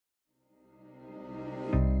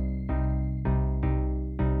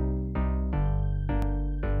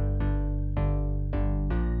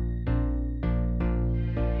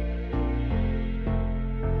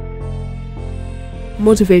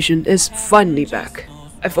Motivation is finally back.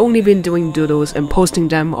 I've only been doing doodles and posting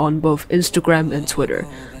them on both Instagram and Twitter,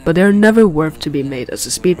 but they're never worth to be made as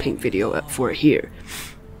a speed paint video for here.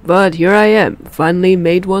 But here I am, finally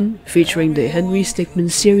made one, featuring the Henry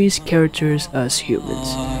Stickmin series characters as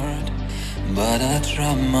humans. But I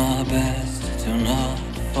try my best to not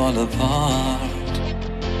fall apart.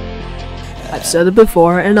 I've said it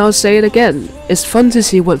before and I'll say it again, it's fun to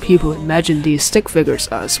see what people imagine these stick figures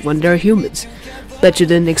as when they're humans. Bet you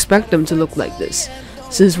didn't expect them to look like this.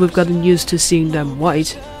 Since we've gotten used to seeing them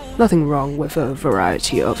white, nothing wrong with a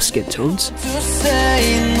variety of skin tones. To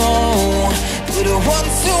say no to the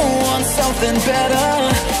ones who want something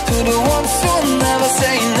better, to the ones who never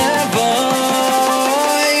say never.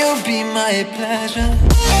 You'll be my pleasure.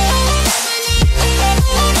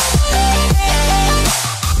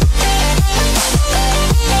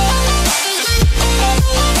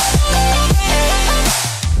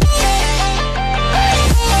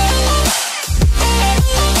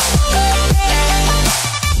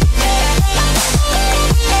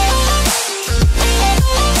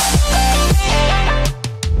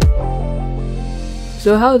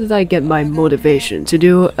 So how did I get my motivation to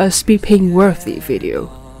do a speed paint worthy video?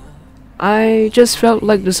 I just felt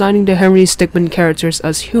like designing the Henry Stickmin characters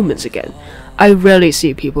as humans again. I rarely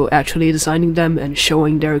see people actually designing them and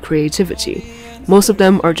showing their creativity. Most of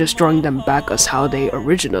them are just drawing them back as how they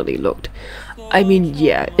originally looked. I mean,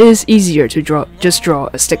 yeah, it is easier to just draw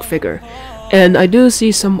a stick figure, and I do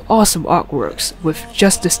see some awesome artworks with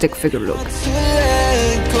just the stick figure look.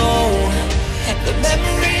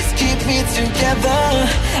 Together,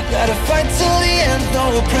 gotta fight till the end,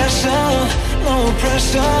 no pressure, no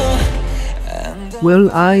pressure.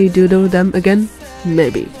 Will I doodle them again?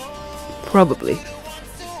 Maybe. Probably.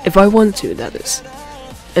 If I want to, that is.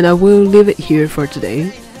 And I will leave it here for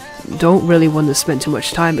today. Don't really want to spend too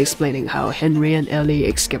much time explaining how Henry and Ellie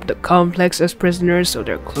escaped the complex as prisoners, so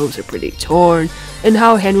their clothes are pretty torn, and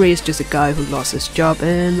how Henry is just a guy who lost his job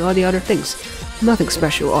and all the other things. Nothing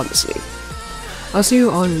special, honestly. I'll see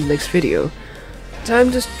you on in the next video.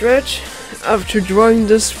 Time to stretch after drawing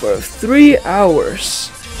this for 3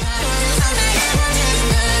 hours.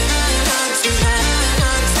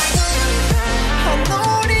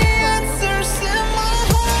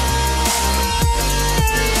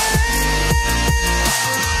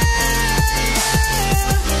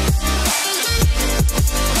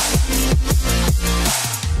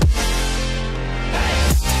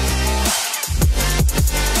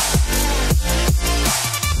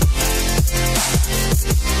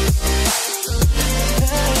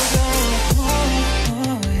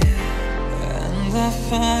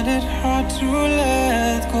 Find it hard to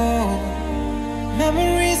let go.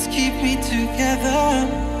 Memories keep me together.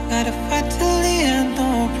 Gotta fight till the end,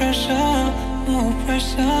 no pressure, no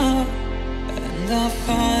pressure. And I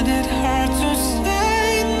find it hard to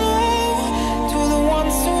say no to the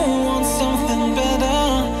ones who want something better,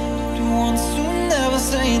 to the ones who never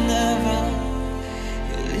say never.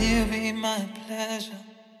 You'll be my pleasure.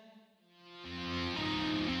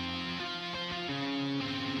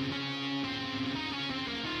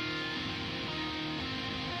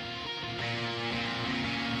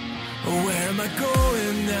 Where am I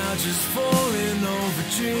going now? Just falling over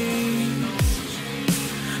dreams.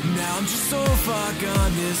 Now I'm just so far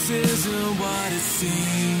gone, this isn't what it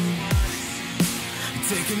seems.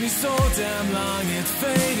 Taking me so damn long, it's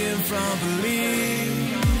fading from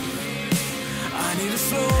belief. I need to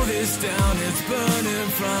slow this down, it's burning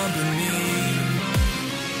from beneath.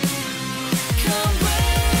 Come